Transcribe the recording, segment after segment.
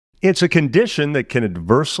It's a condition that can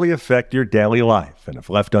adversely affect your daily life, and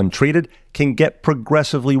if left untreated, can get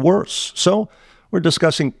progressively worse. So, we're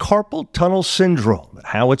discussing carpal tunnel syndrome and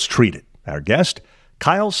how it's treated. Our guest,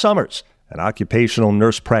 Kyle Summers, an occupational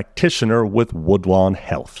nurse practitioner with Woodlawn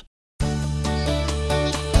Health.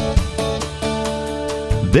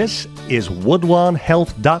 This is Woodlawn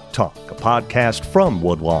Health Doc Talk, a podcast from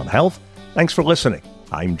Woodlawn Health. Thanks for listening.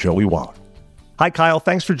 I'm Joey Waller. Hi, Kyle.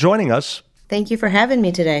 Thanks for joining us. Thank you for having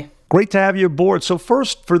me today. Great to have you aboard. So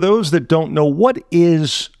first, for those that don't know, what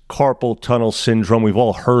is carpal tunnel syndrome? We've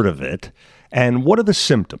all heard of it. And what are the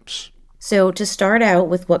symptoms? So to start out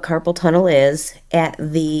with what carpal tunnel is, at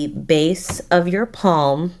the base of your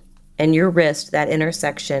palm and your wrist, that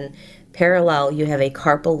intersection, parallel, you have a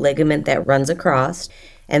carpal ligament that runs across.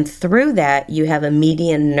 And through that, you have a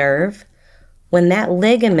median nerve. When that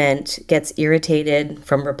ligament gets irritated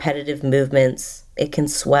from repetitive movements, it can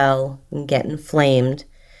swell and get inflamed,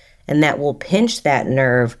 and that will pinch that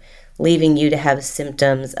nerve, leaving you to have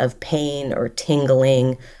symptoms of pain or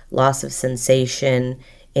tingling, loss of sensation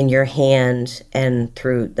in your hand and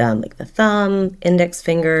through like the thumb, index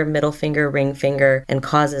finger, middle finger, ring finger, and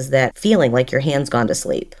causes that feeling like your hand's gone to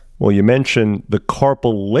sleep. Well, you mentioned the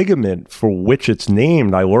carpal ligament for which it's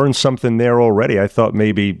named. I learned something there already. I thought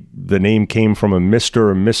maybe the name came from a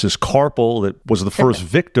Mr. or Mrs. Carpal that was the first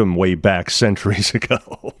victim way back centuries ago.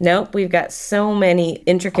 Nope, we've got so many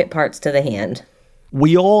intricate parts to the hand.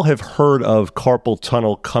 We all have heard of carpal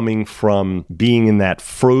tunnel coming from being in that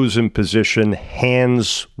frozen position,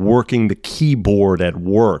 hands working the keyboard at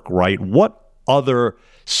work, right? What other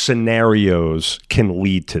scenarios can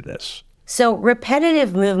lead to this? So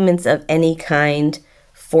repetitive movements of any kind,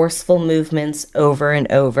 forceful movements over and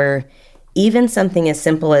over, even something as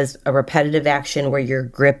simple as a repetitive action where you're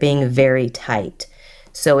gripping very tight.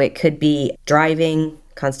 So it could be driving,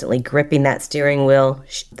 constantly gripping that steering wheel,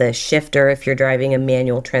 the shifter if you're driving a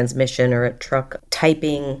manual transmission or a truck,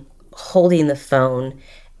 typing, holding the phone.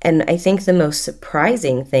 And I think the most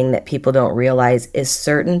surprising thing that people don't realize is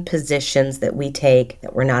certain positions that we take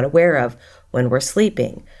that we're not aware of when we're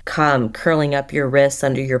sleeping. Curling up your wrists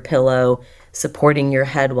under your pillow, supporting your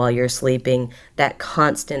head while you're sleeping, that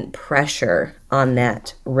constant pressure on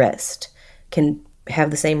that wrist can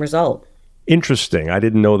have the same result. Interesting. I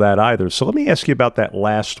didn't know that either. So let me ask you about that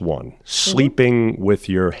last one. Sleeping with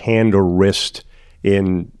your hand or wrist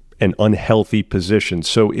in an unhealthy position.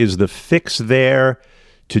 So is the fix there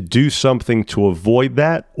to do something to avoid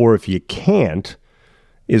that? Or if you can't,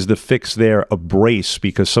 is the fix there a brace?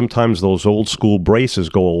 Because sometimes those old school braces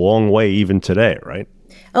go a long way even today, right?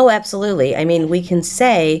 Oh, absolutely. I mean, we can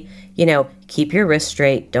say, keep your wrist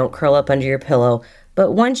straight, don't curl up under your pillow.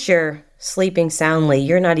 But once you're sleeping soundly,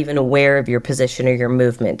 you're not even aware of your position or your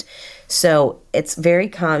movement. So it's very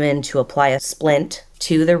common to apply a splint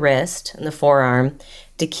to the wrist and the forearm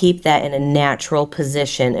to keep that in a natural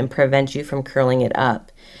position and prevent you from curling it up.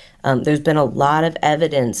 There's been a lot of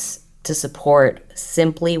evidence to support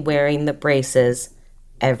simply wearing the braces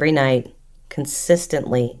every night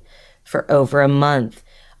consistently for over a month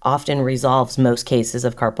often resolves most cases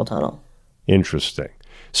of carpal tunnel. Interesting.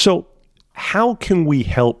 So how can we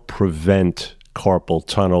help prevent carpal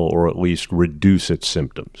tunnel or at least reduce its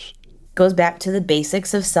symptoms? Goes back to the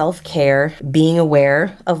basics of self-care, being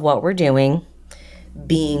aware of what we're doing,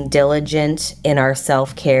 being diligent in our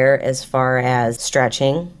self-care as far as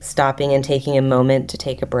stretching, stopping and taking a moment to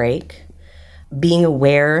take a break, being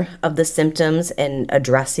aware of the symptoms and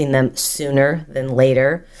addressing them sooner than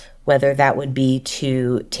later, whether that would be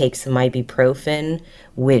to take some ibuprofen,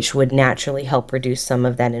 which would naturally help reduce some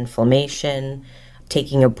of that inflammation,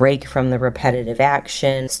 taking a break from the repetitive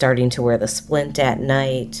action, starting to wear the splint at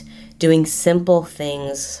night, doing simple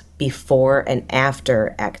things before and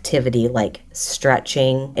after activity like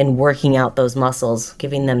stretching and working out those muscles,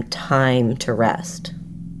 giving them time to rest.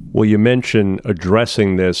 Well, you mentioned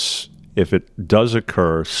addressing this if it does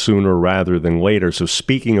occur sooner rather than later. So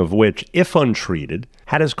speaking of which, if untreated,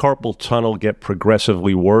 how does carpal tunnel get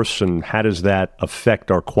progressively worse, and how does that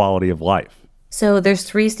affect our quality of life? So there's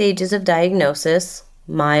 3 stages of diagnosis: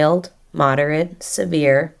 mild, moderate,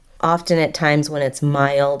 severe. Often at times when it's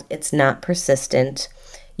mild, it's not persistent.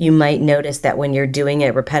 You might notice that when you're doing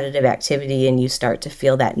a repetitive activity and you start to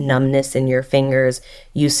feel that numbness in your fingers,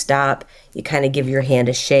 you stop, you kind of give your hand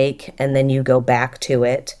a shake, and then you go back to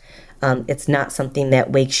it. It's not something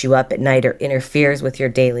that wakes you up at night or interferes with your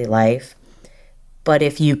daily life. But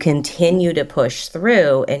if you continue to push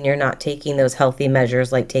through and you're not taking those healthy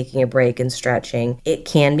measures like taking a break and stretching, it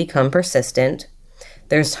can become persistent.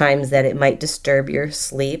 There's times that it might disturb your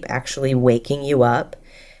sleep, actually waking you up.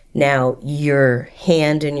 Now, your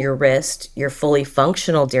hand and your wrist, you're fully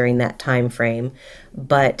functional during that time frame,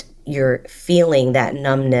 but you're feeling that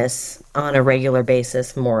numbness on a regular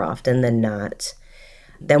basis more often than not.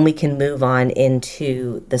 Then we can move on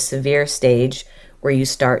into the severe stage where you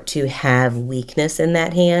start to have weakness in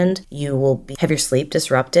that hand. You will have your sleep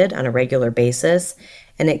disrupted on a regular basis,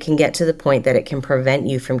 and it can get to the point that it can prevent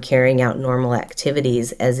you from carrying out normal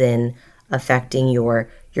activities, as in affecting your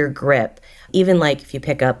grip. Even like if you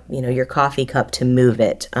pick up, your coffee cup to move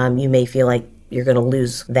it, you may feel like you're going to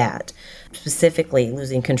lose that. Specifically,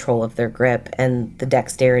 losing control of their grip and the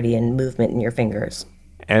dexterity and movement in your fingers.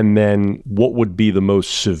 And then what would be the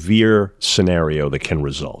most severe scenario that can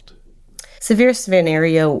result? Severe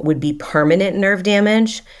scenario would be permanent nerve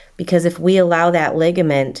damage, because if we allow that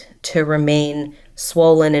ligament to remain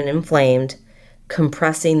swollen and inflamed,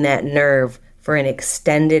 compressing that nerve for an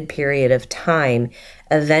extended period of time,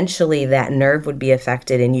 eventually that nerve would be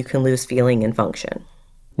affected and you can lose feeling and function.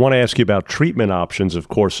 I want to ask you about treatment options, of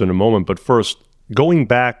course, in a moment, but first, going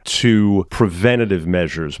back to preventative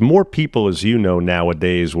measures, more people, as you know,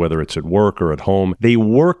 nowadays, whether it's at work or at home, they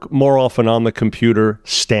work more often on the computer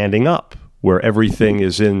standing up, where everything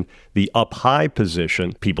is in the up high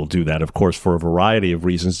position. People do that, of course, for a variety of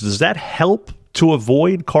reasons. Does that help to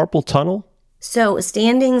avoid carpal tunnel? So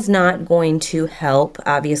standing's not going to help,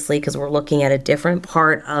 obviously, because we're looking at a different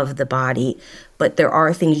part of the body, but there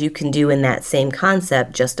are things you can do in that same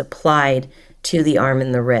concept, just applied to the arm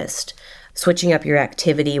and the wrist. Switching up your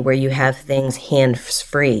activity where you have things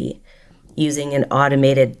hands-free, using an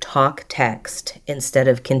automated talk text instead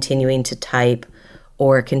of continuing to type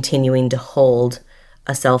or continuing to hold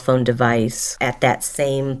a cell phone device at that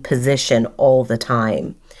same position all the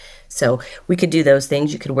time. So we could do those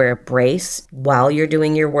things. You could wear a brace while you're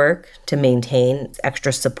doing your work to maintain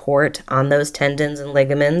extra support on those tendons and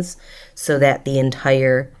ligaments so that the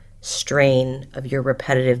entire strain of your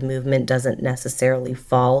repetitive movement doesn't necessarily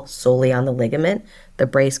fall solely on the ligament. The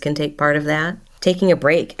brace can take part of that. Taking a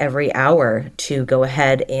break every hour to go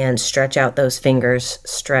ahead and stretch out those fingers,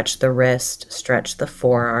 stretch the wrist, stretch the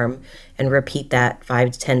forearm, and repeat that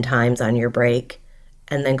 5 to 10 times on your break,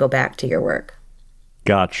 and then go back to your work.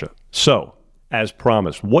 Gotcha. So, as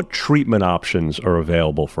promised, what treatment options are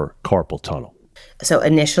available for carpal tunnel? So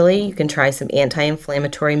initially, you can try some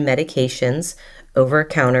anti-inflammatory medications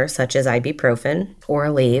over-the-counter, such as ibuprofen or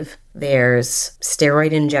Aleve. There's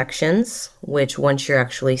steroid injections, which once you're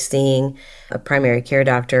actually seeing a primary care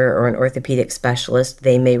doctor or an orthopedic specialist,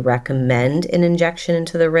 they may recommend an injection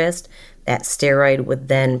into the wrist. That steroid would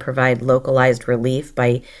then provide localized relief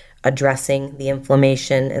by addressing the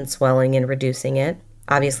inflammation and swelling and reducing it.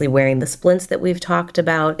 Obviously, wearing the splints that we've talked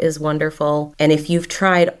about is wonderful. And if you've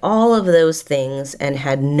tried all of those things and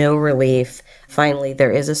had no relief, finally,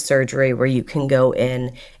 there is a surgery where you can go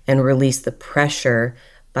in and release the pressure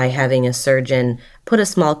by having a surgeon put a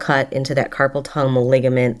small cut into that carpal tunnel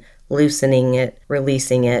ligament, loosening it,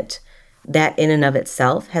 releasing it. That in and of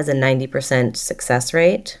itself has a 90% success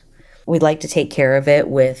rate. We'd like to take care of it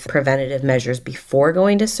with preventative measures before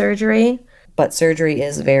going to surgery, but surgery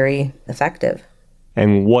is very effective.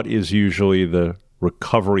 And what is usually the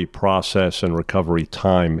recovery process and recovery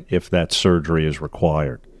time if that surgery is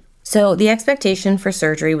required? So the expectation for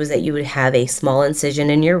surgery was that you would have a small incision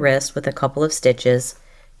in your wrist with a couple of stitches.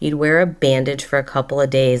 You'd wear a bandage for a couple of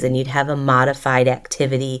days, and you'd have a modified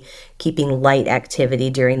activity, keeping light activity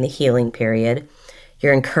during the healing period.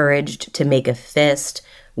 You're encouraged to make a fist,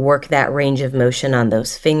 work that range of motion on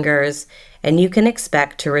those fingers, and you can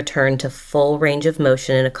expect to return to full range of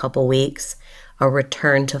motion in a couple weeks, a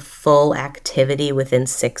return to full activity within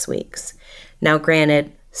 6 weeks. Now,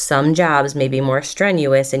 granted, some jobs may be more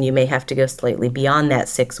strenuous and you may have to go slightly beyond that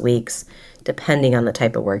 6 weeks, depending on the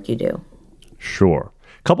type of work you do. Sure.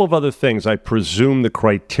 A couple of other things. I presume the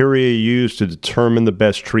criteria used to determine the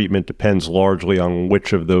best treatment depends largely on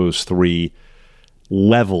which of those 3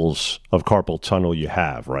 levels of carpal tunnel you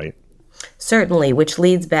have, right? Certainly, which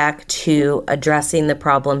leads back to addressing the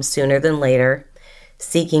problem sooner than later,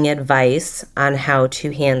 seeking advice on how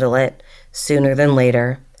to handle it sooner than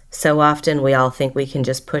later. So often we all think we can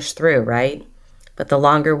just push through, right? But the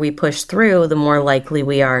longer we push through, the more likely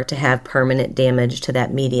we are to have permanent damage to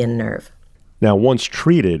that median nerve. Now, once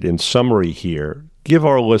treated, in summary here, give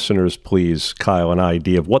our listeners, please, Kyle, an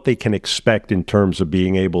idea of what they can expect in terms of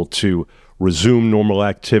being able to resume normal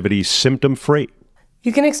activities symptom-free.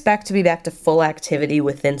 You can expect to be back to full activity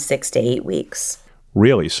within 6 to 8 weeks.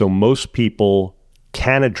 Really? So most people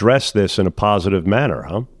can address this in a positive manner,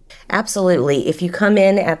 huh? Absolutely. If you come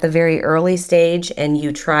in at the very early stage and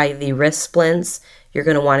you try the wrist splints, You're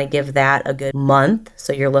going to want to give that a good month.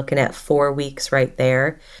 So you're looking at 4 weeks right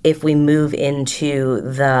there. If we move into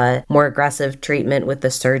the more aggressive treatment with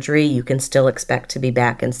the surgery, you can still expect to be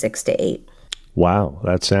back in 6 to 8. Wow,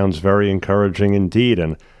 that sounds very encouraging indeed.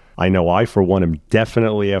 And I know I, for one, am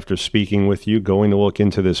definitely, after speaking with you, going to look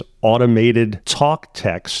into this automated talk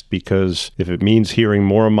text, because if it means hearing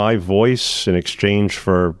more of my voice in exchange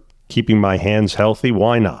for keeping my hands healthy,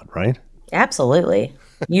 why not, right? Absolutely.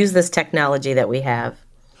 Use this technology that we have.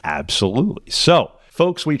 Absolutely. So,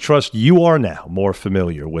 folks, we trust you are now more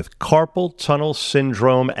familiar with carpal tunnel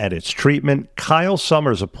syndrome and its treatment. Kyle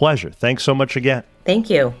Summers, a pleasure. Thanks so much again.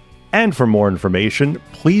 Thank you. And for more information,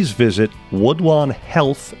 please visit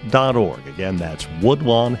woodlawnhealth.org. Again, that's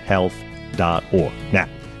woodlawnhealth.org. Now,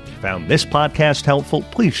 if you found this podcast helpful,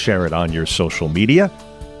 please share it on your social media.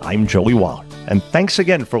 I'm Joey Waller, and thanks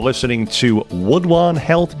again for listening to Woodlawn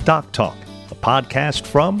Health Doc Talk, a podcast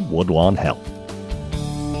from Woodlawn Health.